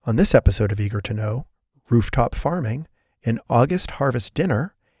On this episode of Eager to Know, rooftop farming, an August harvest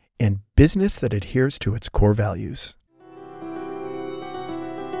dinner, and business that adheres to its core values.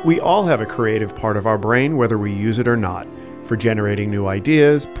 We all have a creative part of our brain, whether we use it or not, for generating new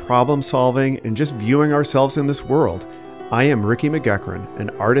ideas, problem solving, and just viewing ourselves in this world. I am Ricky McGeckran, an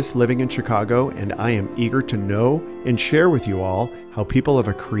artist living in Chicago, and I am eager to know and share with you all how people of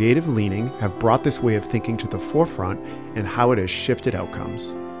a creative leaning have brought this way of thinking to the forefront and how it has shifted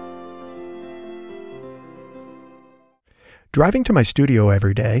outcomes. Driving to my studio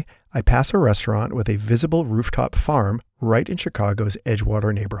every day, I pass a restaurant with a visible rooftop farm right in Chicago's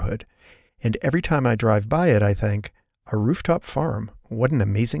Edgewater neighborhood. And every time I drive by it, I think, a rooftop farm, what an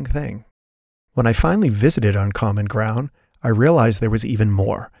amazing thing. When I finally visited Uncommon Ground, I realized there was even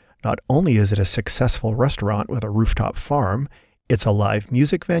more. Not only is it a successful restaurant with a rooftop farm, it's a live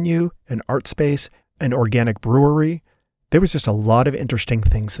music venue, an art space, an organic brewery. There was just a lot of interesting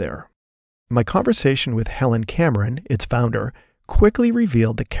things there. My conversation with Helen Cameron, its founder, quickly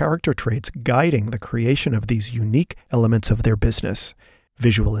revealed the character traits guiding the creation of these unique elements of their business: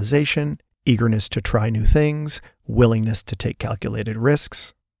 visualization, eagerness to try new things, willingness to take calculated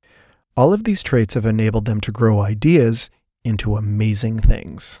risks. All of these traits have enabled them to grow ideas into amazing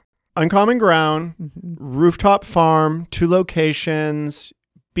things. Uncommon Ground, rooftop farm, 2 locations,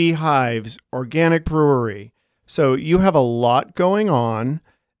 beehives, organic brewery. So you have a lot going on.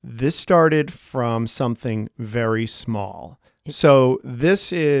 This started from something very small. So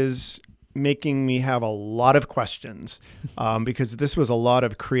this is making me have a lot of questions because this was a lot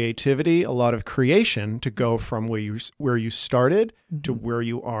of creativity, a lot of creation to go from where you started to where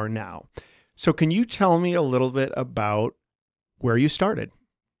you are now. So can you tell me a little bit about where you started?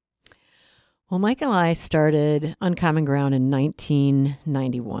 Well, Mike and I started Uncommon Ground in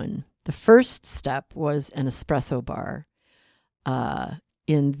 1991. The first step was an espresso bar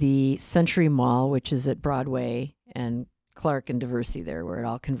in the Century Mall, which is at Broadway and Clark and Diversey there, where it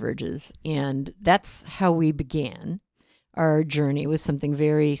all converges. And that's how we began our journey, with something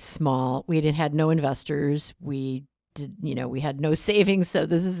very small. We had no investors. We had no savings. So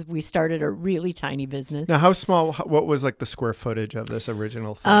we started a really tiny business. Now, how small, what was like the square footage of this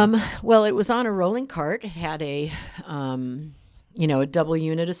original thing? Well, it was on a rolling cart. It had a double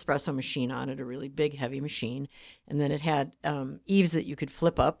unit espresso machine on it, a really big, heavy machine. And then it had eaves that you could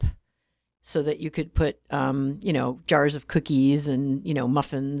flip up so that you could put, jars of cookies and,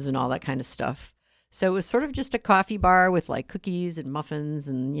 muffins and all that kind of stuff. So it was sort of just a coffee bar with like cookies and muffins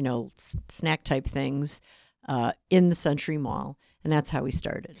and, snack type things in the Century Mall. And that's how we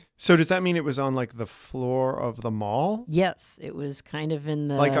started. So does that mean it was on like the floor of the mall? Yes, it was kind of in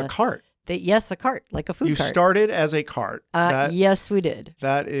the... Like a cart? Yes, a cart, like a food cart. You started as a cart. Yes, we did.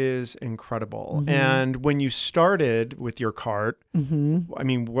 That is incredible. And when you started with your cart, I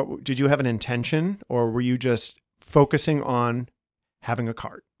mean, what did you have an intention, or were you just focusing on having a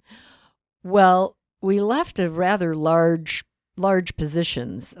cart? Well, we left a rather large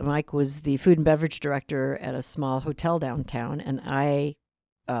positions. Mike was the food and beverage director at a small hotel downtown, and I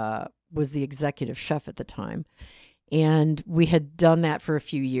was the executive chef at the time. And we had done that for a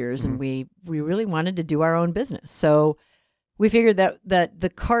few years, and we really wanted to do our own business. So we figured that the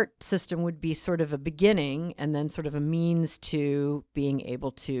cart system would be sort of a beginning and then sort of a means to being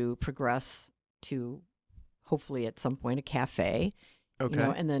able to progress to hopefully at some point a cafe,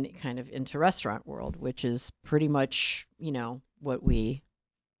 and then kind of into restaurant world, which is pretty much, what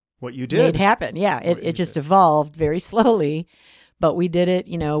you did made happen. Yeah, it just evolved very slowly. But we did it,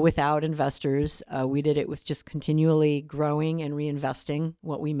 without investors. We did it with just continually growing and reinvesting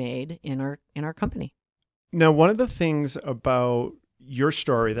what we made in our company. Now, one of the things about your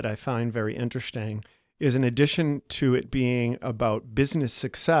story that I find very interesting is, in addition to it being about business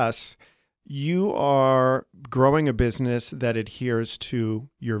success, you are growing a business that adheres to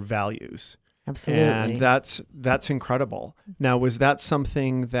your values. Absolutely. And that's incredible. Now, was that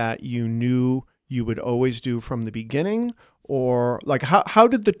something that you knew you would always do from the beginning? Or like how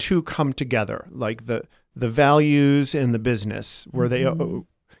did the two come together? Like the values and the business, were they?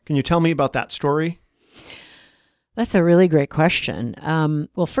 Can you tell me about that story? That's a really great question.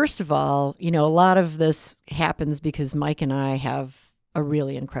 Well, first of all, a lot of this happens because Mike and I have a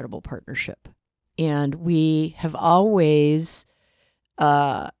really incredible partnership, and we have always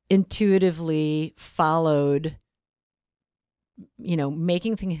intuitively followed,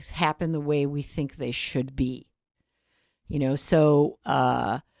 making things happen the way we think they should be. So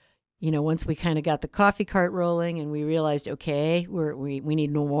once we kind of got the coffee cart rolling and we realized, okay, we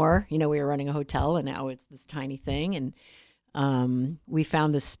need no more. We were running a hotel and now it's this tiny thing. And We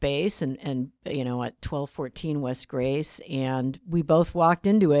found this space and at 1214 West Grace, and we both walked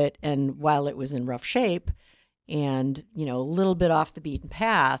into it. And while it was in rough shape and, a little bit off the beaten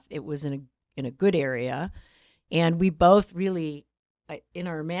path, it was in a good area. And we both really, in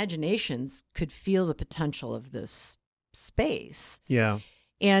our imaginations, could feel the potential of this space. Yeah.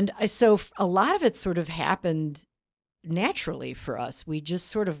 And so a lot of it sort of happened naturally for us. We just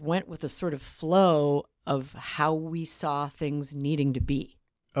sort of went with a sort of flow of how we saw things needing to be.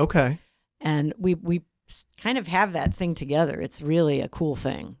 Okay. And we kind of have that thing together. It's really a cool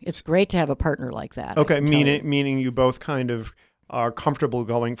thing. It's great to have a partner like that. Okay, meaning you both kind of are comfortable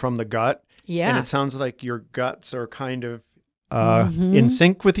going from the gut. Yeah. And it sounds like your guts are kind of in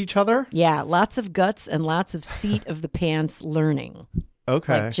sync with each other. Yeah, lots of guts and lots of seat of the pants learning.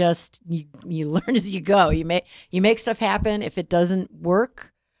 Okay. Like just you learn as you go. You make stuff happen. If it doesn't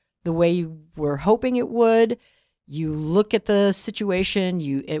work the way you were hoping it would, you look at the situation.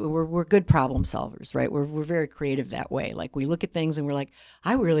 We're good problem solvers, right? We're very creative that way. Like we look at things and we're like,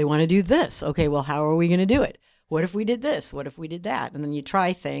 I really want to do this. Okay, well, how are we going to do it? What if we did this? What if we did that? And then you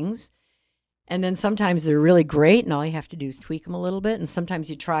try things. And then sometimes they're really great and all you have to do is tweak them a little bit. And sometimes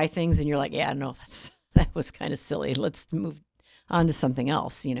you try things and you're like, yeah, no, that was kind of silly. Let's move on to something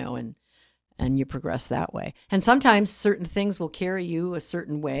else, and you progress that way. And sometimes certain things will carry you a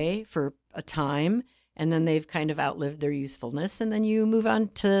certain way for a time, and then they've kind of outlived their usefulness, and then you move on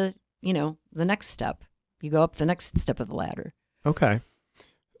to, the next step. You go up the next step of the ladder. Okay.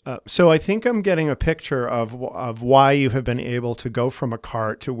 So I think I'm getting a picture of why you have been able to go from a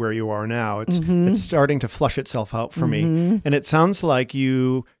cart to where you are now. It's starting to flush itself out for me. And it sounds like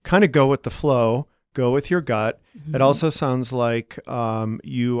you kind of go with the flow, go with your gut. It also sounds like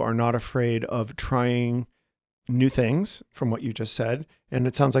you are not afraid of trying new things from what you just said. And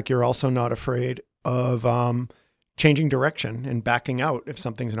it sounds like you're also not afraid of changing direction and backing out if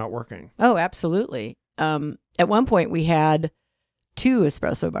something's not working. Oh, absolutely. At one point we had 2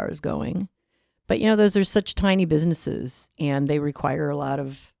 espresso bars going, but those are such tiny businesses and they require a lot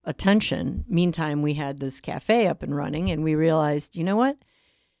of attention. Meantime, we had this cafe up and running and we realized, you know what?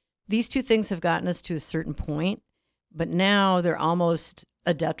 These 2 things have gotten us to a certain point, but now they're almost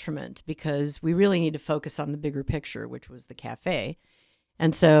a detriment because we really need to focus on the bigger picture, which was the cafe.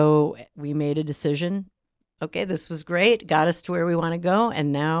 And so we made a decision. Okay, this was great, got us to where we want to go,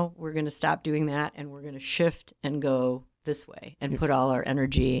 and now we're going to stop doing that and we're going to shift and go this way and put all our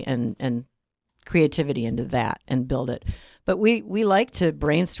energy and creativity into that and build it. But we like to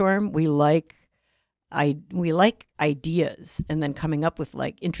brainstorm. We like ideas and then coming up with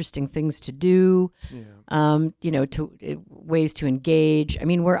like interesting things to do, ways to engage. I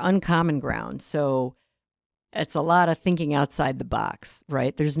mean, we're uncommon ground. So it's a lot of thinking outside the box,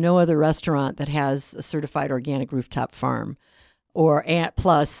 right? There's no other restaurant that has a certified organic rooftop farm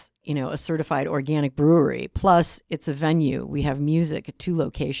plus, a certified organic brewery. Plus it's a venue. We have music at 2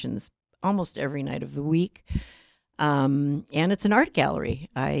 locations almost every night of the week. And it's an art gallery.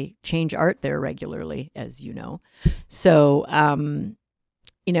 I change art there regularly, as you know. So,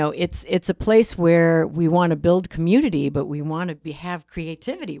 it's a place where we want to build community, but we want to have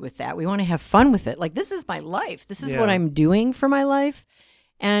creativity with that. We want to have fun with it. Like, this is my life. This is what I'm doing for my life.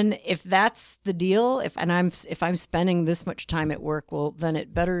 And if that's the deal, if I'm spending this much time at work, well, then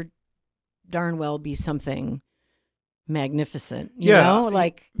it better darn well be something magnificent, you know?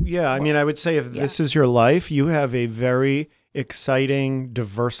 I mean, I would say if this is your life, you have a very exciting,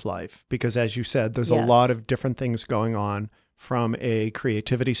 diverse life because as you said, there's a lot of different things going on from a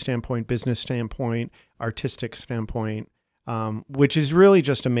creativity standpoint, business standpoint, artistic standpoint, which is really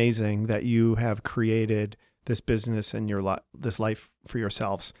just amazing that you have created this business and this life for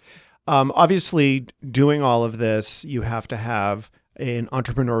yourselves. Obviously, doing all of this, you have to have an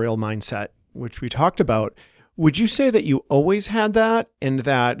entrepreneurial mindset, which we talked about. Would you say that you always had that and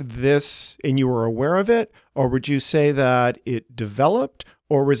you were aware of it? Or would you say that it developed,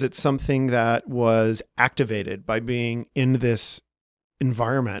 or was it something that was activated by being in this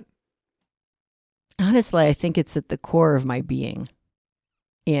environment? Honestly, I think it's at the core of my being.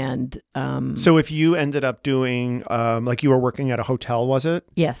 And so if you ended up doing, like you were working at a hotel, was it?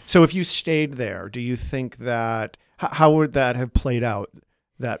 Yes. So if you stayed there, do you think that, how would that have played out?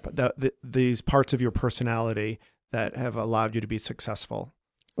 These parts of your personality that have allowed you to be successful?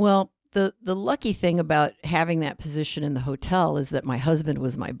 Well, the lucky thing about having that position in the hotel is that my husband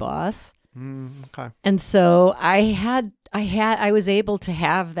was my boss. Okay. And so I was able to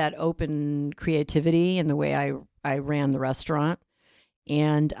have that open creativity in the way I ran the restaurant,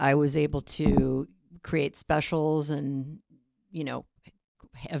 and I was able to create specials and,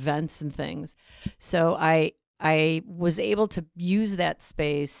 events and things. So I I was able to use that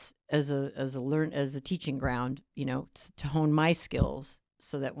space as a teaching ground, to hone my skills,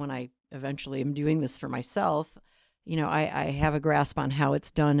 so that when I eventually am doing this for myself, I have a grasp on how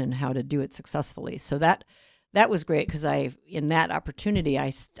it's done and how to do it successfully. So that was great, because in that opportunity,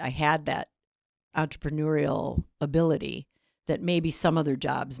 I had that entrepreneurial ability that maybe some other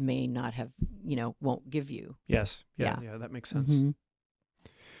jobs may not have, won't give you. Yes. Yeah, that makes sense. Mm-hmm.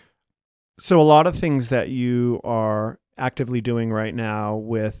 So a lot of things that you are actively doing right now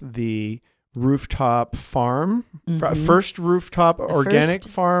with the rooftop farm, first rooftop organic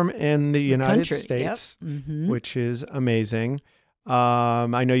farm in the United States, which is amazing.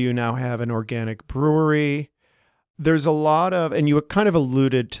 I know you now have an organic brewery. There's a lot of, and you kind of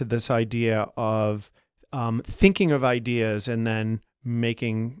alluded to this idea of thinking of ideas and then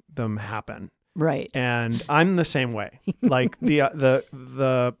making them happen. Right. And I'm the same way. Like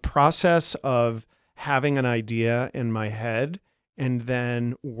the process of having an idea in my head and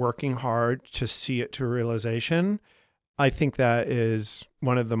then working hard to see it to realization, I think that is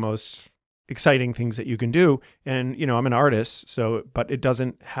one of the most exciting things that you can do. And, I'm an artist, but it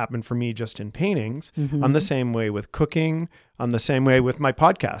doesn't happen for me just in paintings. I'm the same way with cooking. I'm the same way with my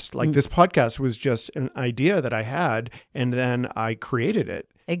podcast. Like this podcast was just an idea that I had, and then I created it.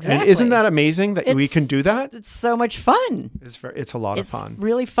 Exactly. And isn't that amazing that we can do that? It's so much fun. It's a lot of fun. It's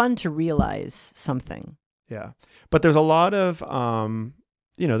really fun to realize something. Yeah. But there's a lot of,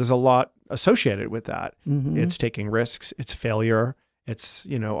 there's a lot associated with that. It's taking risks, it's failure, it's,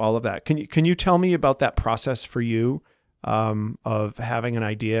 all of that. Can you tell me about that process for you, of having an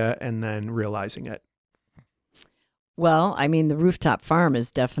idea and then realizing it? Well, I mean, the rooftop farm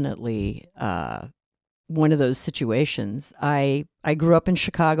is definitely one of those situations. I grew up in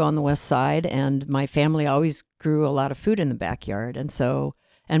Chicago on the West Side, and my family always grew a lot of food in the backyard.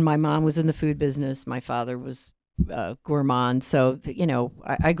 And my mom was in the food business. My father was gourmand. So,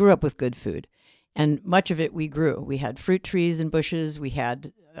 I grew up with good food, and much of it we grew. We had fruit trees and bushes. We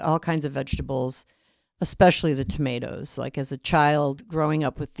had all kinds of vegetables, especially the tomatoes. Like as a child growing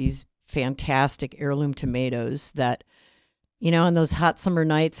up with these fantastic heirloom tomatoes that, on those hot summer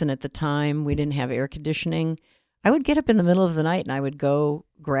nights, and at the time we didn't have air conditioning, I would get up in the middle of the night and I would go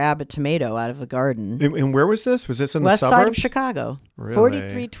grab a tomato out of the garden. And where was this? Was this in the West suburbs? side of Chicago. Really?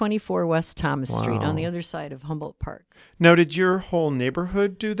 4324 West Thomas Street, on the other side of Humboldt Park. Now, did your whole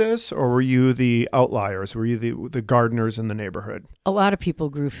neighborhood do this, or were you the outliers? Were you the gardeners in the neighborhood? A lot of people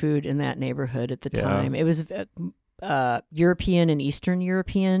grew food in that neighborhood at the time. It was European and Eastern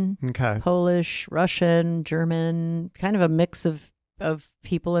European, Polish, Russian, German, kind of a mix of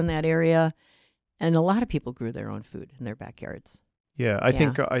people in that area. And a lot of people grew their own food in their backyards. Yeah, I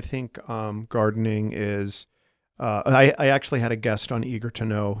think gardening is. I actually had a guest on Eager to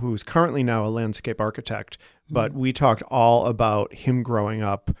Know who's currently now a landscape architect, but we talked all about him growing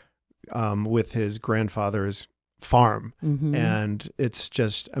up with his grandfather's farm, and it's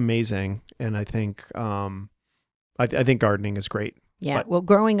just amazing. And I think I think gardening is great. Yeah, well,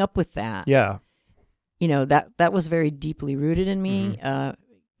 growing up with that, that was very deeply rooted in me.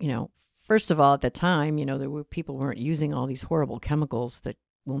 First of all, at the time, people weren't using all these horrible chemicals that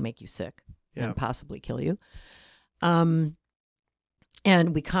will make you sick and possibly kill you. And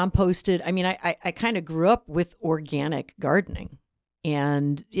we composted. I mean, I kind of grew up with organic gardening.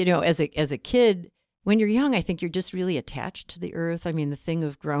 And, as a kid, when you're young, I think you're just really attached to the earth. I mean, the thing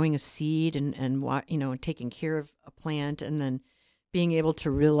of growing a seed and taking care of a plant, and then being able to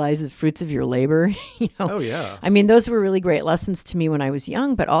realize the fruits of your labor, Oh, yeah. I mean, those were really great lessons to me when I was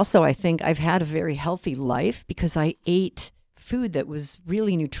young, but also I think I've had a very healthy life because I ate food that was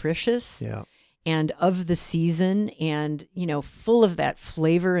really nutritious and of the season, and, full of that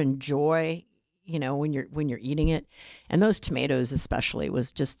flavor and joy, when you're eating it. And those tomatoes especially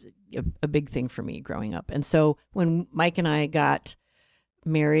was just a big thing for me growing up. And so when Mike and I got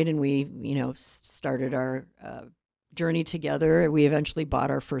married and we, started our journey together, we eventually bought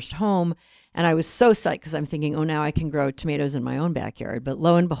our first home, and I was so psyched because I'm thinking, oh, now I can grow tomatoes in my own backyard. But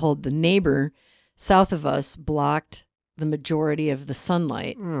lo and behold, the neighbor south of us blocked the majority of the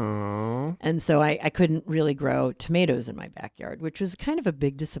sunlight. Aww. And so I couldn't really grow tomatoes in my backyard, which was kind of a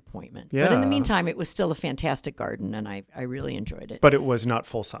big disappointment. Yeah. But in the meantime, it was still a fantastic garden, and I really enjoyed it. But it was not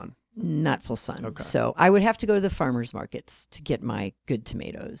full sun. Not full sun. Okay. So I would have to go to the farmers markets to get my good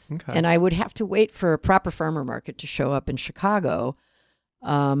tomatoes. Okay. And I would have to wait for a proper farmer market to show up in Chicago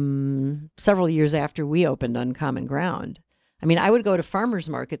several years after we opened Uncommon Ground. I mean, I would go to farmers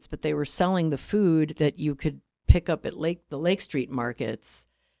markets, but they were selling the food that you could pick up at the Lake Street markets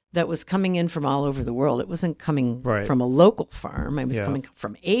that was coming in from all over the world. It wasn't coming from a local farm. It was coming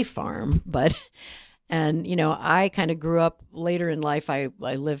from a farm, And, I kind of grew up later in life. I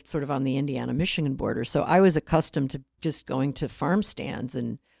lived sort of on the Indiana-Michigan border. So I was accustomed to just going to farm stands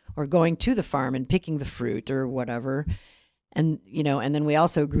or going to the farm and picking the fruit or whatever. And, and then we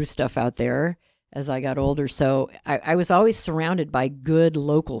also grew stuff out there as I got older. So I was always surrounded by good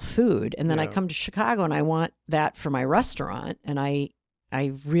local food. And then I come to Chicago and I want that for my restaurant. And I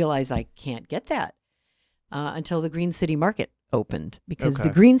realize I can't get that until the Green City Market opened, because the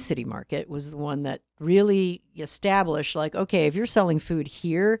Green City Market was the one that really established, like, okay, if you're selling food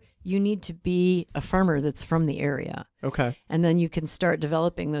here, you need to be a farmer that's from the area. Okay. And then you can start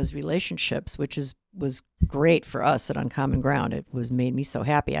developing those relationships, which was great for us at Uncommon Ground. It made me so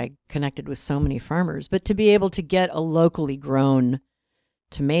happy. I connected with so many farmers. But to be able to get a locally grown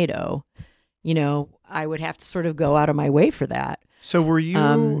tomato, I would have to sort of go out of my way for that. So were you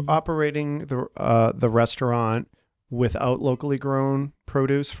operating the restaurant without locally grown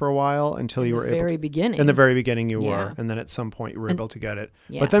produce for a while until you were able to? In the very beginning. In the very beginning you were, and then at some point you were able to get it.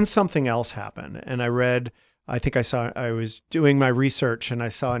 Yeah. But then something else happened, and I was doing my research and I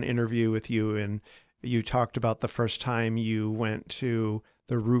saw an interview with you, and you talked about the first time you went to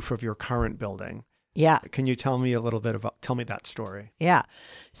the roof of your current building. Yeah. Can you tell me tell me that story? Yeah.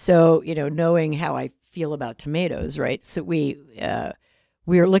 So, knowing how I feel about tomatoes, right? So we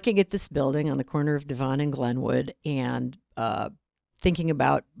were looking at this building on the corner of Devon and Glenwood and thinking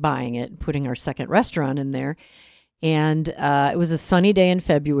about buying it and putting our second restaurant in there. And it was a sunny day in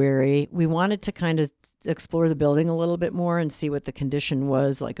February. We wanted to kind of explore the building a little bit more and see what the condition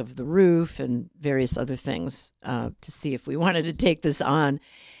was like of the roof and various other things to see if we wanted to take this on.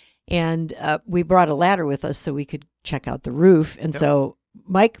 And we brought a ladder with us so we could check out the roof. And so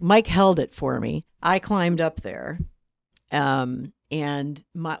Mike held it for me. I climbed up there. And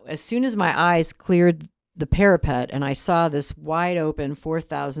as soon as my eyes cleared the parapet and I saw this wide open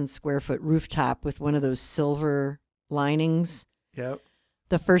 4,000 square foot rooftop with one of those silver linings,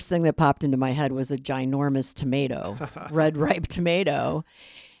 the first thing that popped into my head was a ginormous tomato, red ripe tomato.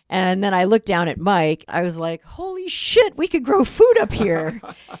 And then I looked down at Mike. I was like, holy shit, we could grow food up here.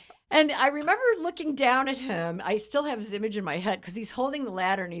 And I remember looking down at him. I still have his image in my head because he's holding the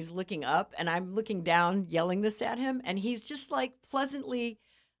ladder and he's looking up and I'm looking down, yelling this at him. And he's just like pleasantly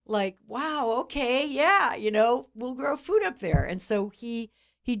like, wow, okay, yeah, we'll grow food up there. And so he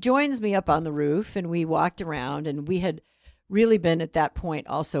joins me up on the roof and we walked around, and we had really been at that point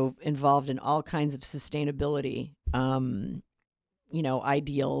also involved in all kinds of sustainability,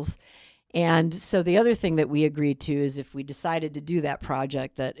 ideals. And so the other thing that we agreed to is if we decided to do that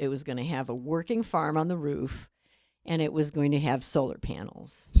project, that it was going to have a working farm on the roof and it was going to have solar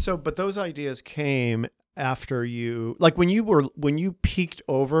panels. So, but those ideas came after you, like when you peeked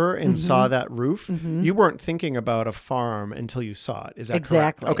over and saw that roof, you weren't thinking about a farm until you saw it. Is that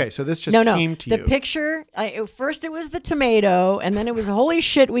exactly correct? Okay, so this just came to you. The picture, first it was the tomato, and then it was, holy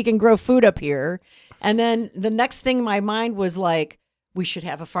shit, we can grow food up here. And then the next thing in my mind was like, we should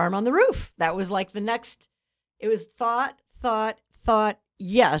have a farm on the roof. That was like the next, it was thought,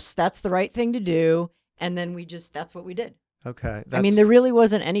 yes, that's the right thing to do. And then that's what we did. Okay. There really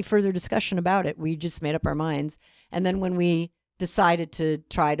wasn't any further discussion about it. We just made up our minds. And then when we decided to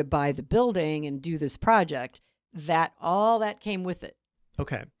try to buy the building and do this project, all that came with it.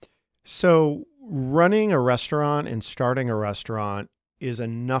 Okay. So running a restaurant and starting a restaurant is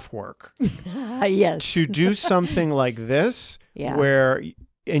enough work. Yes. To do something like this, yeah.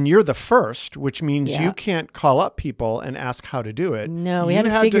 And you're the first, which means you can't call up people and ask how to do it. No, we had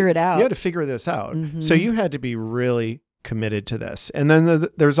to figure it out. You had to figure this out. Mm-hmm. So you had to be really committed to this. And then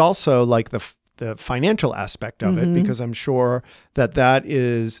there's also like the financial aspect of it, because I'm sure that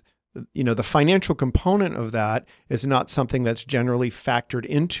is, the financial component of that is not something that's generally factored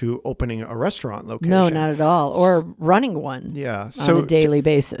into opening a restaurant location. No, not at all. Or running one. Yeah. On a daily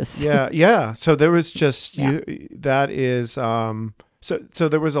basis. Yeah. So there was just that is so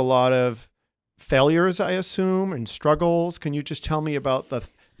there was a lot of failures, I assume, and struggles. Can you just tell me about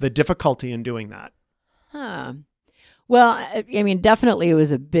the difficulty in doing that? Well, definitely it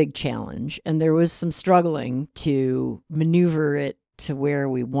was a big challenge, and there was some struggling to maneuver it to where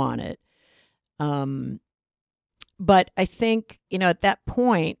we want it. But I think, at that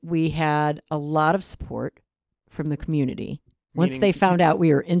point, we had a lot of support from the community. Once they found out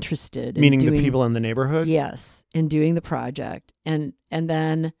we were interested in the people in the neighborhood? Yes, in doing the project. And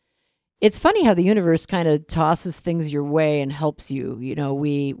then it's funny how the universe kind of tosses things your way and helps you.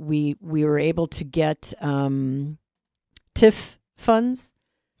 We were able to get TIF funds.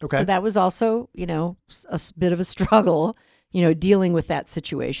 Okay. So that was also, a bit of a struggle, dealing with that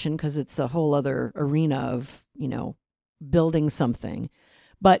situation, because it's a whole other arena of, building something.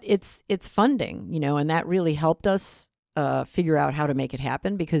 But it's funding, and that really helped us figure out how to make it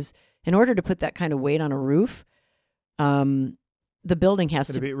happen, because in order to put that kind of weight on a roof, the building has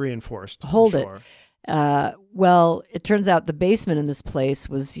to be reinforced. Hold it. Well, it turns out the basement in this place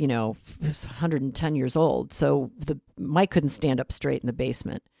was, it was 110 years old. So Mike couldn't stand up straight in the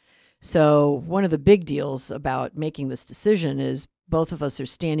basement. So one of the big deals about making this decision is both of us are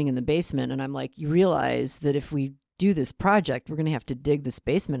standing in the basement, and I'm like, you realize that if we do this project, we're going to have to dig this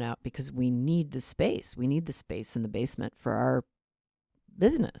basement out because we need the space. We need the space in the basement for our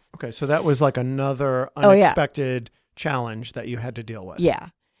business. Okay, so that was like another unexpected challenge that you had to deal with. Yeah.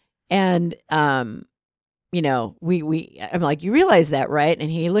 And, I'm like, you realize that, right? And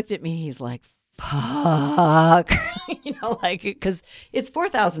he looked at me, he's like, fuck, because it's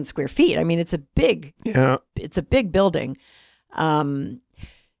 4,000 square feet. I mean, it's a big building.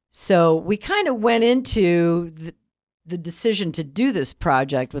 So we kind of went into the decision to do this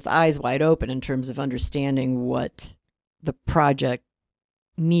project with eyes wide open in terms of understanding what the project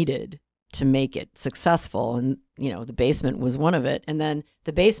needed to make it successful. And, the basement was one of it. And then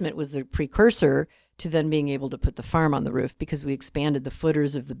the basement was the precursor to then being able to put the farm on the roof, because we expanded the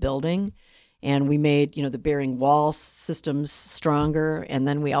footers of the building and we made, the bearing wall systems stronger. And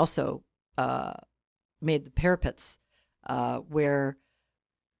then we also made the parapets where,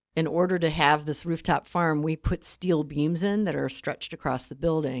 in order to have this rooftop farm, we put steel beams in that are stretched across the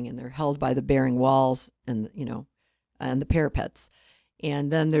building, and they're held by the bearing walls and, and the parapets.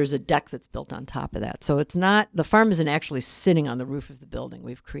 And then there's a deck that's built on top of that. So it's not, the farm isn't actually sitting on the roof of the building.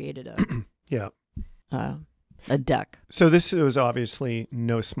 We've created a deck. So this was obviously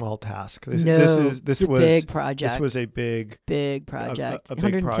no small task. This was a big project. This was a big project. A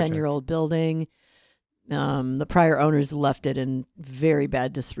big 110-year-old building. The prior owners left it in very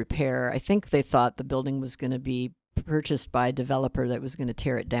bad disrepair. I think they thought the building was going to be purchased by a developer that was going to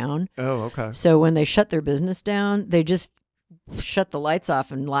tear it down. Oh, okay. So when they shut their business down, they just shut the lights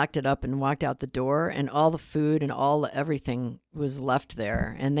off and locked it up and walked out the door, and all the food and everything was left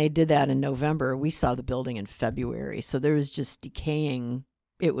there. And they did that in November. We saw the building in February. So there was just decaying.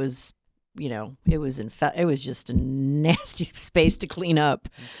 It was, it was just a nasty space to clean up.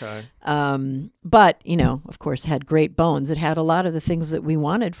 Okay. But, of course, had great bones. It had a lot of the things that we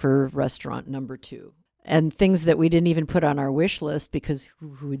wanted for restaurant number 2. And things that we didn't even put on our wish list, because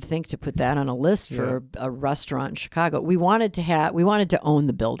who would think to put that on a list for a restaurant in Chicago? We wanted to own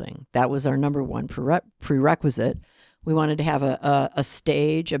the building. That was our number one prerequisite. We wanted to have a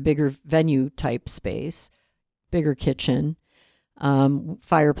stage, a bigger venue type space, bigger kitchen,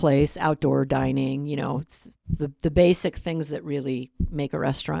 fireplace, outdoor dining. It's the basic things that really make a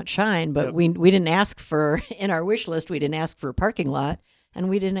restaurant shine. But we didn't ask for, in our wish list, we didn't ask for a parking lot, and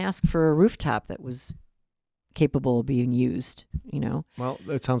we didn't ask for a rooftop that was capable of being used, Well,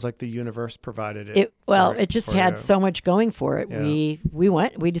 it sounds like the universe provided it. It just had so much going for it. Yeah.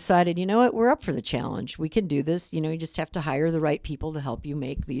 We decided, we're up for the challenge. We can do this. You just have to hire the right people to help you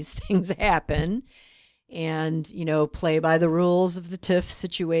make these things happen, and, play by the rules of the TIF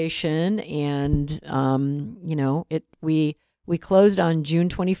situation. And, we closed on June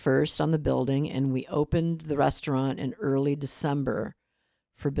 21st on the building, and we opened the restaurant in early December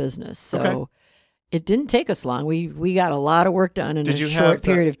for business. So it didn't take us long. We got a lot of work done in a short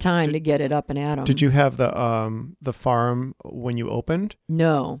period of time to get it up and at 'em. Did you have the farm when you opened?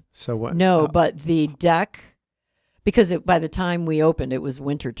 No. So what? No, but the deck, because by the time we opened, it was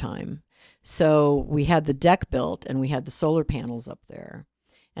winter time. So we had the deck built and we had the solar panels up there.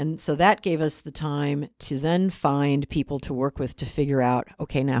 And so that gave us the time to then find people to work with to figure out,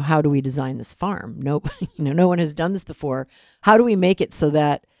 okay, now how do we design this farm? No one has done this before. How do we make it so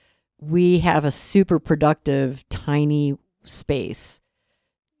that we have a super productive, tiny space,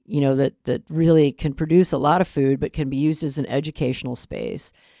 that really can produce a lot of food, but can be used as an educational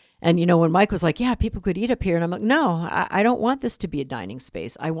space? And, when Mike was like, yeah, people could eat up here. And I'm like, no, I don't want this to be a dining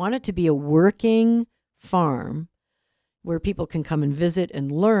space. I want it to be a working farm where people can come and visit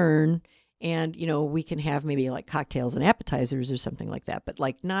and learn. And, we can have maybe like cocktails and appetizers or something like that, but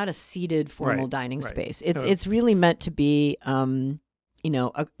like not a seated formal dining space. It's really meant to be,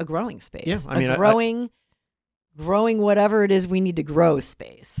 a growing space. Yeah, I mean, growing whatever it is we need to grow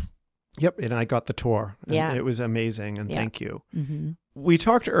space. Yep, and I got the tour. And yeah. It was amazing, and thank you. Mm-hmm. We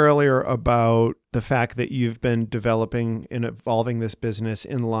talked earlier about the fact that you've been developing and evolving this business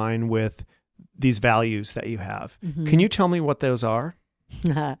in line with these values that you have. Mm-hmm. Can you tell me what those are?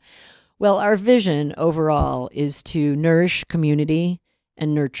 Well, our vision overall is to nourish community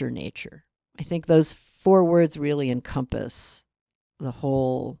and nurture nature. I think those 4 words really encompass the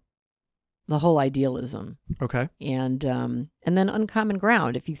whole whole idealism. Okay. And then uncommon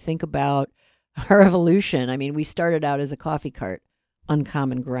ground. If you think about our evolution, I mean, we started out as a coffee cart,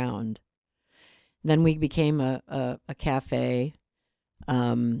 uncommon ground. Then we became a cafe,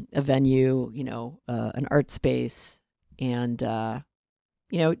 a venue, an art space, and a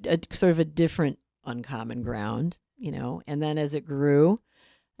sort of a different uncommon ground, And then as it grew,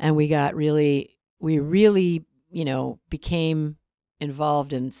 and we really, became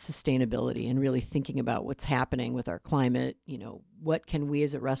involved in sustainability and really thinking about what's happening with our climate. What can we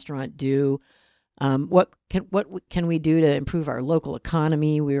as a restaurant do? What can we do to improve our local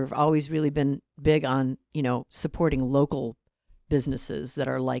economy? We've always really been big on, supporting local businesses that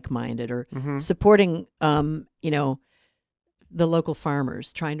are like-minded, or supporting, the local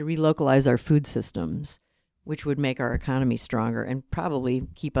farmers, trying to relocalize our food systems, which would make our economy stronger and probably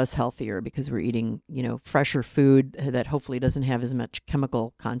keep us healthier because we're eating, fresher food that hopefully doesn't have as much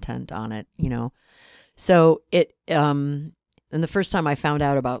chemical content on it, So and the first time I found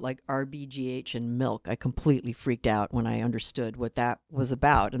out about like RBGH in milk, I completely freaked out when I understood what that was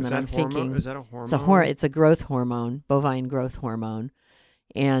about. And then I'm thinking, is that a hormone? It's a growth hormone, bovine growth hormone.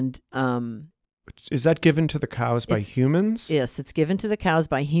 And is that given to the cows by humans? Yes, it's given to the cows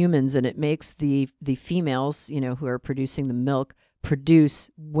by humans, and it makes the females, who are producing the milk, produce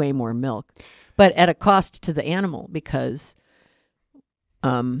way more milk, but at a cost to the animal because,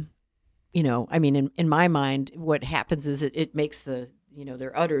 in my mind, what happens is it makes their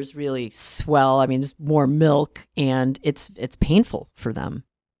udders really swell. I mean, it's more milk, and it's painful for them.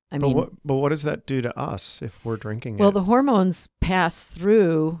 But what does that do to us if we're drinking it? Well, the hormones pass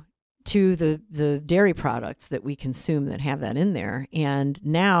through to the dairy products that we consume that have that in there. And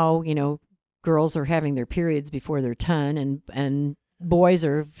now, girls are having their periods before they're 10 and boys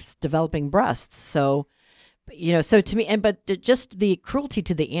are developing breasts. So, so to me, but just the cruelty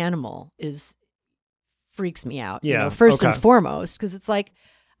to the animal freaks me out, first and foremost, because it's like,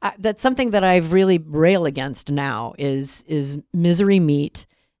 that's something that I've really rail against now is misery meat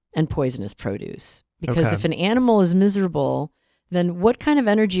and poisonous produce. Because if an animal is miserable, then what kind of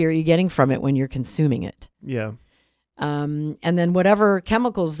energy are you getting from it when you're consuming it? Yeah. And then whatever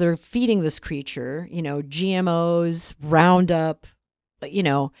chemicals they're feeding this creature, GMOs, Roundup,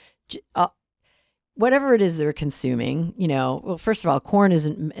 whatever it is they're consuming, well, first of all, corn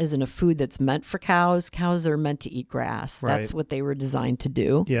isn't a food that's meant for cows. Cows are meant to eat grass. Right. That's what they were designed to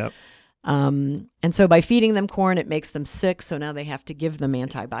do. Yeah. And so by feeding them corn, it makes them sick. So now they have to give them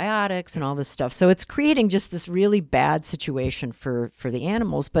antibiotics and all this stuff. So it's creating just this really bad situation for the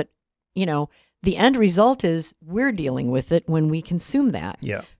animals. But, the end result is we're dealing with it when we consume that.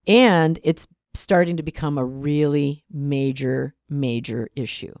 Yeah. And it's starting to become a really major, major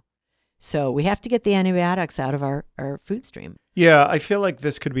issue. So we have to get the antibiotics out of our food stream. Yeah, I feel like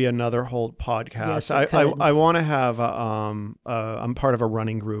this could be another whole podcast. Yes, I want to have I'm part of a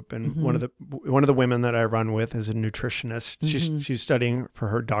running group, and one of the women that I run with is a nutritionist. She's studying for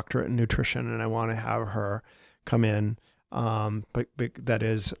her doctorate in nutrition, and I want to have her come in. But that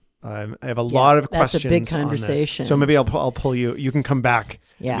is, I have a lot of questions. That's a big conversation. On this. So maybe I'll pull you. You can come back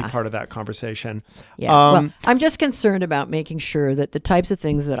and be part of that conversation. Yeah. Well, I'm just concerned about making sure that the types of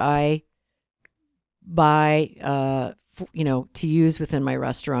things that I buy, to use within my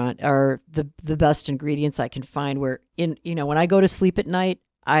restaurant are the best ingredients I can find. Where when I go to sleep at night,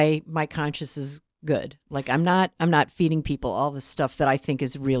 my conscience is good. Like I'm not feeding people all the stuff that I think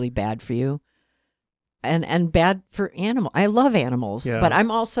is really bad for you, and bad for animal. I love animals, but I'm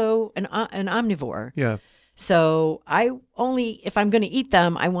also an omnivore. Yeah. So if I'm going to eat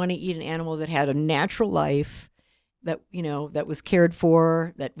them, I want to eat an animal that had a natural life, that that was cared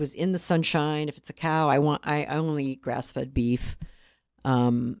for, that was in the sunshine. If it's a cow, I only eat grass-fed beef.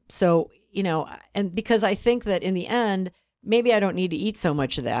 So and because I think that in the end, maybe I don't need to eat so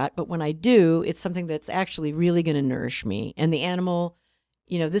much of that, but when I do, it's something that's actually really going to nourish me. And the animal,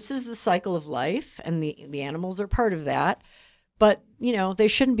 this is the cycle of life, and the animals are part of that. But they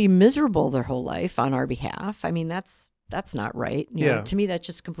shouldn't be miserable their whole life on our behalf. I mean, that's not right. To me, that's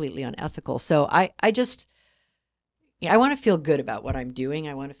just completely unethical. So I want to feel good about what I'm doing.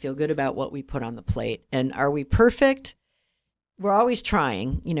 I want to feel good about what we put on the plate. And are we perfect? We're always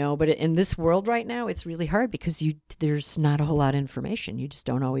trying, but in this world right now, it's really hard because there's not a whole lot of information. You just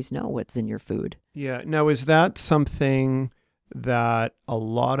don't always know what's in your food. Yeah. Now, is that something that a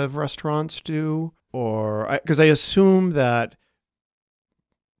lot of restaurants do? Or because I assume that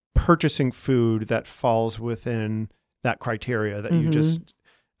purchasing food that falls within that criteria that you just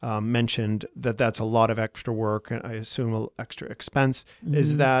mentioned that that's a lot of extra work, and I assume extra expense.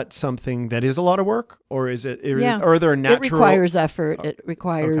 Is Mhm. that something that is a lot of work, or is it? Yeah. Or are there It natural? requires effort. It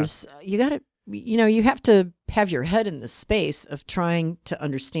requires, you got to, you have to have your head in the space of trying to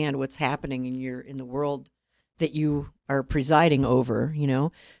understand what's happening in the world that you are presiding over,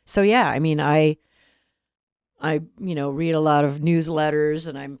 So yeah, I mean, I read a lot of newsletters,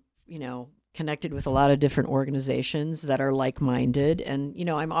 and I'm, connected with a lot of different organizations that are like-minded, and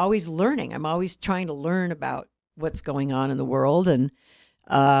I'm always learning. I'm always trying to learn about what's going on in the world, and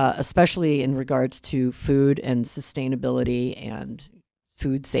especially in regards to food and sustainability and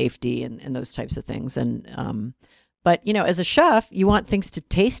food safety and those types of things. And but as a chef, you want things to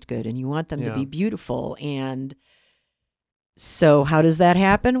taste good and you want them to be beautiful. And so how does that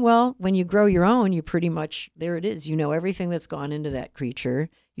happen? Well, when you grow your own, you pretty much, there it is. You know everything that's gone into that creature.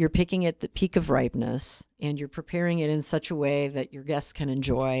 You're picking at the peak of ripeness, and you're preparing it in such a way that your guests can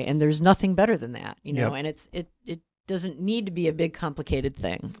enjoy. And there's nothing better than that, and it doesn't need to be a big complicated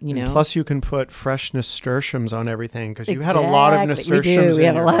thing, And plus, you can put fresh nasturtiums on everything, because you had a lot of nasturtiums. We do. We in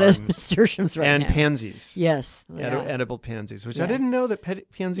have a your lot garden. of nasturtiums right and now. pansies. Yes. Edible pansies, which I didn't know that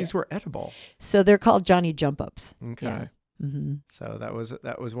pansies were edible. So they're called Johnny Jump Ups. Okay. Yeah. Mm-hmm. So that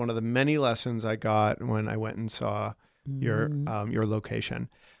was one of the many lessons I got when I went and saw your location.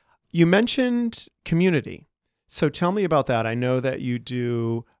 You mentioned community. So tell me about that. I know that you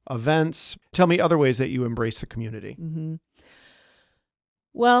do events. Tell me other ways that you embrace the community. Mm-hmm.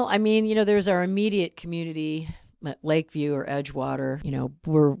 Well, I mean, there's our immediate community at Lakeview or Edgewater.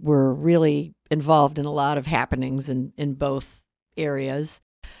 We're really involved in a lot of happenings in both areas.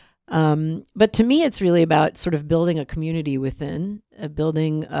 But to me, it's really about sort of building a community within,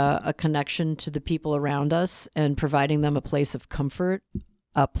 building a connection to the people around us, and providing them a place of comfort,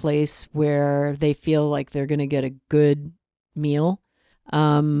 a place where they feel like they're going to get a good meal,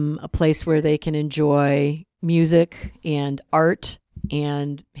 a place where they can enjoy music and art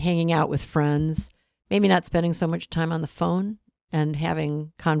and hanging out with friends, maybe not spending so much time on the phone and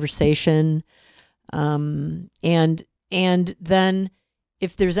having conversation. And then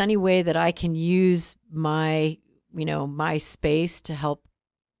if there's any way that I can use my space to help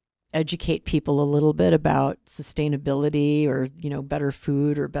educate people a little bit about sustainability or, better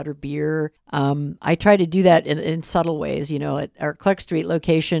food or better beer, I try to do that in subtle ways. At our Clark Street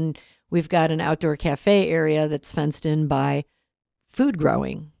location, we've got an outdoor cafe area that's fenced in by food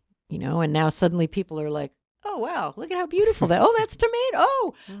growing, and now suddenly people are like, oh, wow, look at how beautiful that, oh, that's tomato.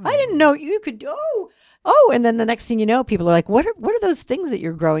 Oh, I didn't know you could, oh, and then the next thing you know, people are like, what are those things that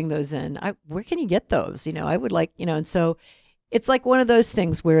you're growing those in? Where can you get those? I would like, and so it's like one of those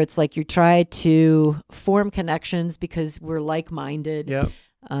things where it's like you try to form connections because we're like-minded. Yeah.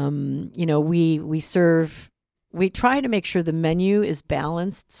 We try to make sure the menu is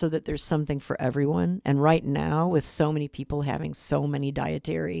balanced so that there's something for everyone. And right now, with so many people having so many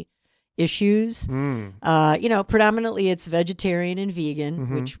dietary issues, predominantly it's vegetarian and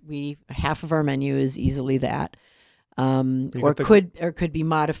vegan, which half of our menu is easily that. Could be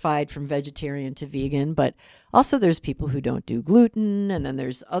modified from vegetarian to vegan, but also there's people who don't do gluten, and then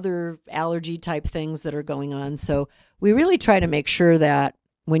there's other allergy type things that are going on. So we really try to make sure that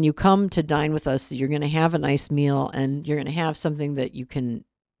when you come to dine with us, you're going to have a nice meal and you're going to have something that you can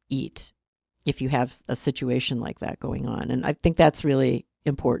eat if you have a situation like that going on. And I think that's really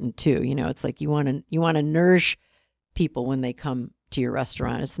important too. It's like you want to nourish people when they come to your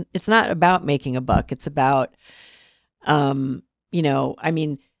restaurant. It's not about making a buck. It's about I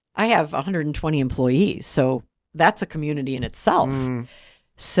have 120 employees, so that's a community in itself.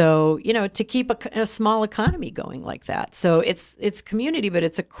 So, to keep a small economy going like that. So it's community, but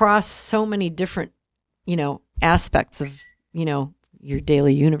it's across so many different, aspects of, your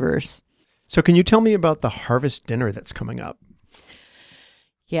daily universe. So can you tell me about the harvest dinner that's coming up?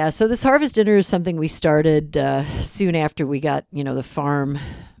 Yeah, so this harvest dinner is something we started soon after we got, the farm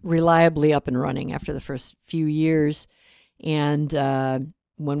reliably up and running after the first few years. And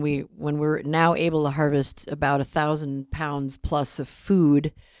when we're now able to harvest about 1,000 pounds plus of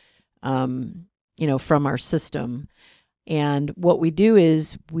food, from our system. And what we do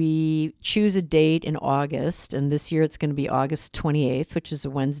is we choose a date in August, and this year it's going to be August 28th, which is a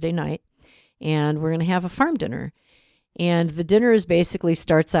Wednesday night, and we're going to have a farm dinner. And the dinner basically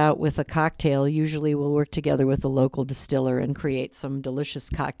starts out with a cocktail. Usually we'll work together with a local distiller and create some delicious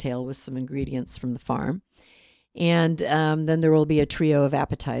cocktail with some ingredients from the farm. And then there will be a trio of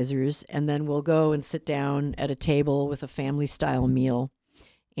appetizers, and then we'll go and sit down at a table with a family-style meal.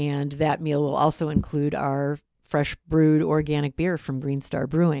 And that meal will also include our fresh brewed organic beer from Green Star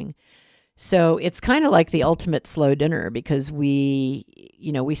Brewing. So it's kind of like the ultimate slow dinner because we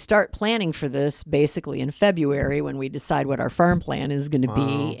start planning for this basically in February when we decide what our farm plan is going to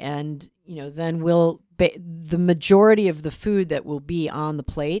be. And, then the majority of the food that will be on the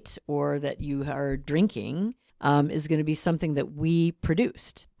plate or that you are drinking is going to be something that we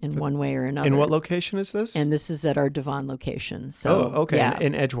produced in one way or another. In what location is this? And this is at our Devon location. So, okay. Yeah,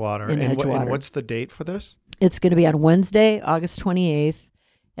 in Edgewater. In Edgewater. And what's the date for this? It's going to be on Wednesday, August 28th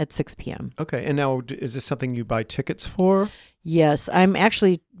at 6 p.m. Okay. And now, is this something you buy tickets for? Yes, I'm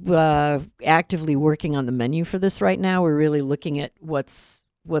actually actively working on the menu for this right now. We're really looking at what's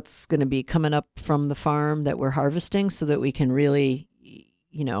going to be coming up from the farm that we're harvesting so that we can really,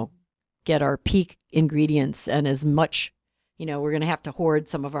 get our peak ingredients and as much, we're going to have to hoard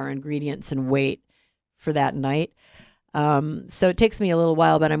some of our ingredients and wait for that night. So it takes me a little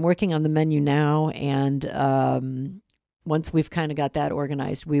while, but I'm working on the menu now. And once we've kind of got that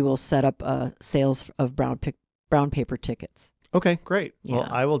organized, we will set up sales of brown paper tickets. Okay, great. Yeah. Well,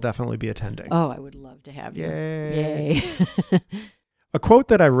 I will definitely be attending. Oh, I would love to have you. Yay. Yay. A quote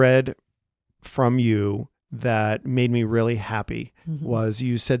that I read from you that made me really happy was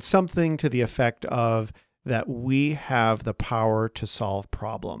you said something to the effect of that we have the power to solve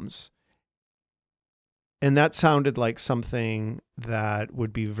problems. And that sounded like something that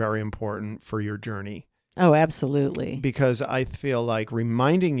would be very important for your journey. Oh, absolutely. Because I feel like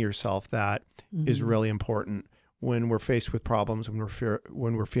reminding yourself that is really important when we're faced with problems, when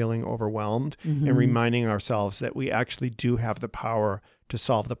we're feeling overwhelmed, and reminding ourselves that we actually do have the power to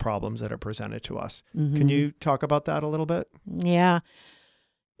solve the problems that are presented to us. Can you talk about that a little bit? Yeah.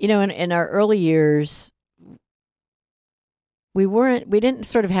 In our early years, we didn't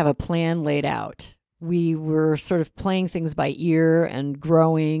sort of have a plan laid out. We were sort of playing things by ear and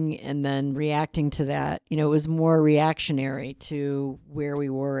growing and then reacting to that. It was more reactionary to where we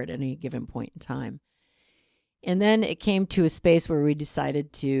were at any given point in time. And then it came to a space where we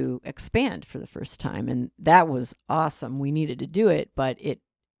decided to expand for the first time. And that was awesome. We needed to do it, but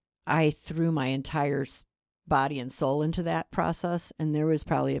I threw my entire body and soul into that process. And there was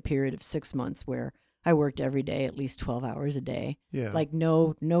probably a period of 6 months where I worked every day, at least 12 hours a day. Yeah. Like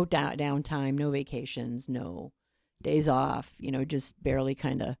no downtime, no vacations, no days off, just barely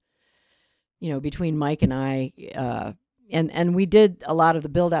kind of, between Mike and I, and we did a lot of the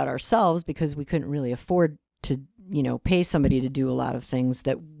build out ourselves because we couldn't really afford to, pay somebody to do a lot of things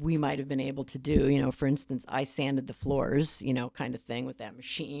that we might have been able to do. For instance, I sanded the floors, kind of thing with that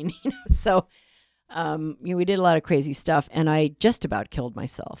machine, So, we did a lot of crazy stuff, and I just about killed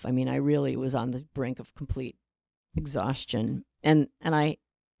myself. I mean, I really was on the brink of complete exhaustion. And I,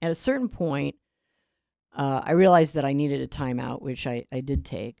 at a certain point, I realized that I needed a timeout, which I did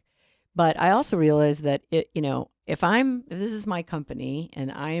take. But I also realized that if this is my company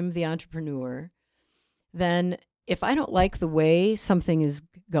and I am the entrepreneur, then if I don't like the way something is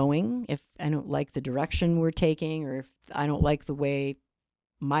going, if I don't like the direction we're taking, or if I don't like the way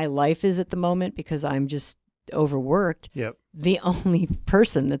my life is at the moment because I'm just overworked, the only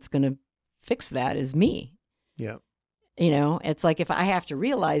person that's going to fix that is me. Yeah. It's like if I have to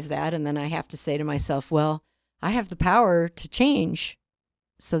realize that and then I have to say to myself, well, I have the power to change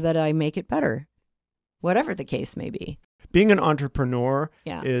so that I make it better, whatever the case may be. Being an entrepreneur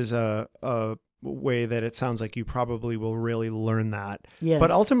Yeah. is a way that it sounds like you probably will really learn that. Yes.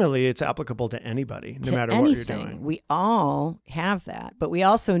 But ultimately, it's applicable to anybody, no matter what you're doing. We all have that, but we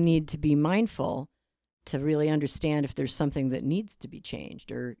also need to be mindful to really understand if there's something that needs to be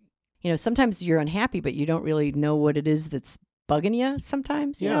changed. Or, sometimes you're unhappy, but you don't really know what it is that's bugging you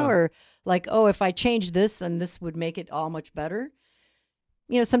sometimes, or like, oh, if I change this, then this would make it all much better.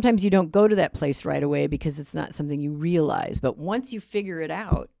 Sometimes you don't go to that place right away because it's not something you realize. But once you figure it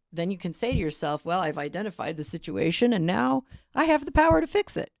out, then you can say to yourself, well, I've identified the situation and now I have the power to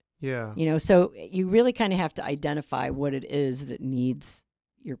fix it. Yeah. So you really kind of have to identify what it is that needs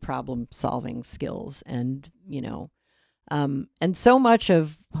your problem solving skills. And, and so much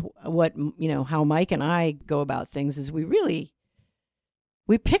of what, how Mike and I go about things is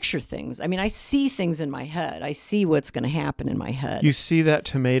we picture things. I mean, I see things in my head. I see what's going to happen in my head. You see that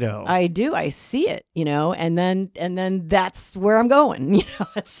tomato. I do. I see it, and then that's where I'm going.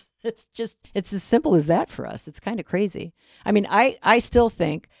 It's as simple as that for us. It's kind of crazy. I mean, I still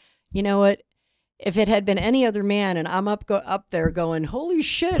think, what, if it had been any other man and I'm up there going, holy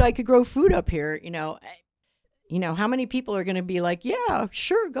shit, I could grow food up here, how many people are going to be like, yeah,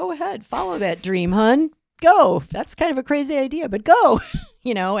 sure, go ahead, follow that dream, hun. Go. That's kind of a crazy idea, but go,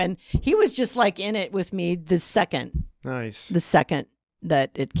 and he was just like in it with me the second Nice. that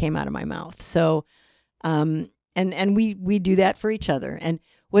it came out of my mouth. So, And we do that for each other. And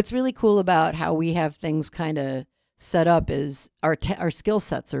what's really cool about how we have things kind of set up is our skill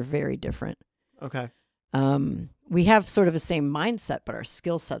sets are very different. Okay. We have sort of the same mindset, but our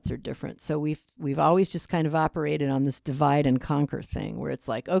skill sets are different. So we've always just kind of operated on this divide and conquer thing where it's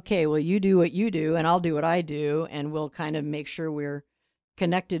like, okay, well, you do what you do and I'll do what I do. And we'll kind of make sure we're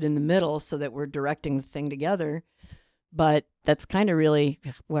connected in the middle so that we're directing the thing together. But that's kind of really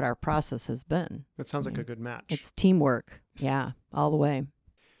what our process has been. That sounds like a good match. It's teamwork. Yeah, all the way.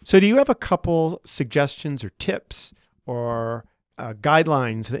 So do you have a couple suggestions or tips or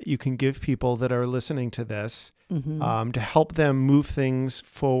guidelines that you can give people that are listening to this to help them move things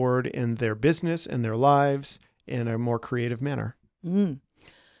forward in their business and their lives in a more creative manner?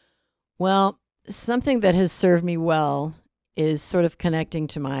 Well, something that has served me well is sort of connecting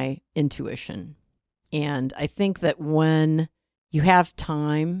to my intuition. And I think that when you have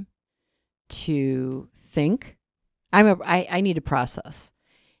time to think, I need a process.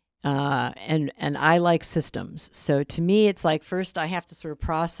 And I like systems. So to me, it's like first I have to sort of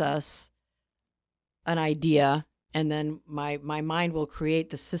process an idea, and then my mind will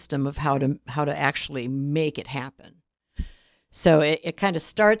create the system of how to actually make it happen. So it kind of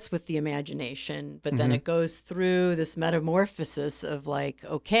starts with the imagination, but then it goes through this metamorphosis of like,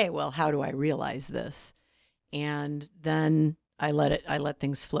 okay, well, how do I realize this? And then I let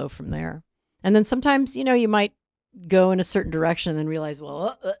things flow from there. And then sometimes, you might go in a certain direction and then realize,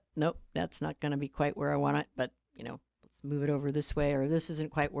 well, nope, that's not going to be quite where I want it. But, let's move it over this way, or this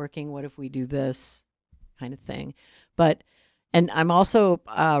isn't quite working. What if we do this kind of thing? And I'm also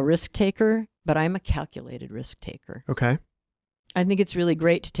a risk taker, but I'm a calculated risk taker. Okay. I think it's really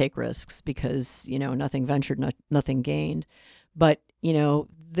great to take risks because, nothing ventured, nothing gained. But,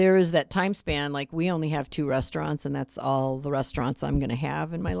 there is that time span, like we only have 2 restaurants and that's all the restaurants I'm going to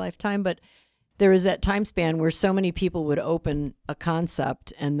have in my lifetime. But there is that time span where so many people would open a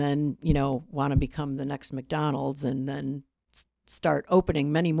concept and then, want to become the next McDonald's and then start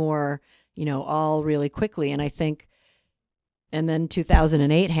opening many more, all really quickly. And I think, and then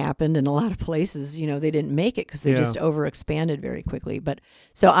 2008 happened and a lot of places, they didn't make it because they just overexpanded very quickly. But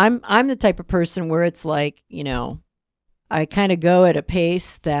so I'm the type of person where it's like, I kind of go at a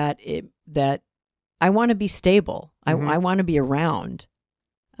pace that I want to be stable. I want to be around.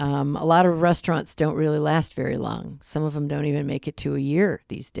 A lot of restaurants don't really last very long. Some of them don't even make it to a year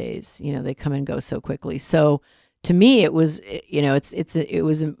these days. They come and go so quickly. So to me, it was,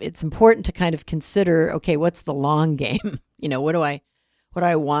 it's important to kind of consider, okay, what's the long game? What do I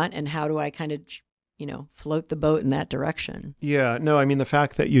want and how do I kind of, float the boat in that direction? Yeah, no, I mean, the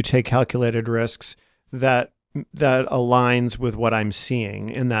fact that you take calculated risks that aligns with what I'm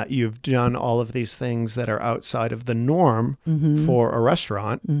seeing, and that you've done all of these things that are outside of the norm for a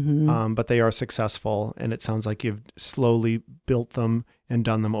restaurant, but they are successful. And it sounds like you've slowly built them and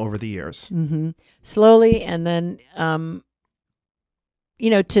done them over the years. Slowly. And then,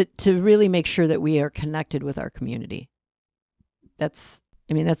 to really make sure that we are connected with our community. That's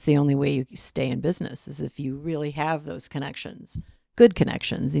the only way you stay in business is if you really have those connections, good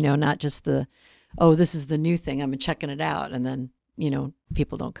connections, not just this is the new thing, I'm checking it out. And then,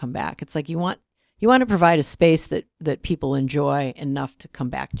 people don't come back. It's like you want to provide a space that people enjoy enough to come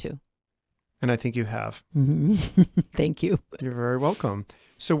back to. And I think you have. Thank you. You're very welcome.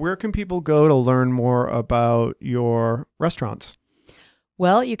 So where can people go to learn more about your restaurants?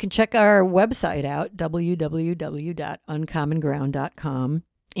 Well, you can check our website out, www.uncommonground.com.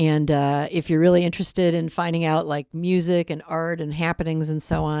 And if you're really interested in finding out like music and art and happenings and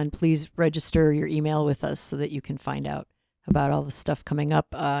so on, please register your email with us so that you can find out about all the stuff coming up,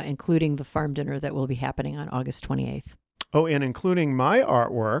 including the farm dinner that will be happening on August 28th. Oh, and including my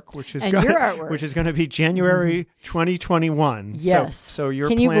artwork, which is your artwork, which is going to be January 2021. Yes. So you're.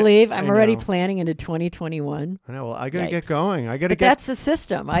 Can you believe I'm already planning into 2021? I know. Well, I got to get going. That's a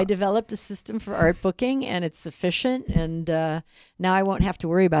system. I developed a system for art booking, and it's efficient. And now I won't have to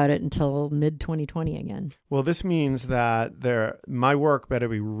worry about it until mid 2020 again. Well, this means that my work better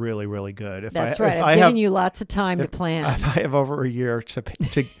be really, really good. That's right. I've given you lots of time to plan. If I have over a year to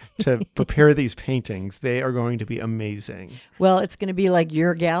prepare these paintings, they are going to be amazing. Well, it's going to be like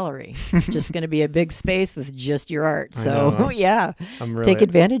your gallery. It's just going to be a big space with just your art. So, yeah, take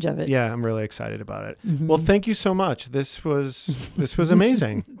advantage of it. Yeah, I'm really excited about it. Well, thank you so much. This was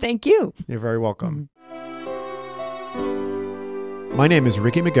amazing. Thank you. You're very welcome. My name is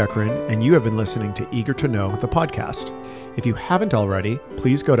Ricky McGuckran, and you have been listening to Eager to Know, the podcast. If you haven't already,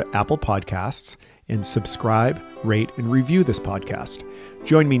 please go to Apple Podcasts and subscribe, rate, and review this podcast.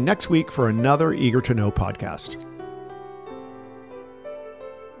 Join me next week for another Eager to Know podcast.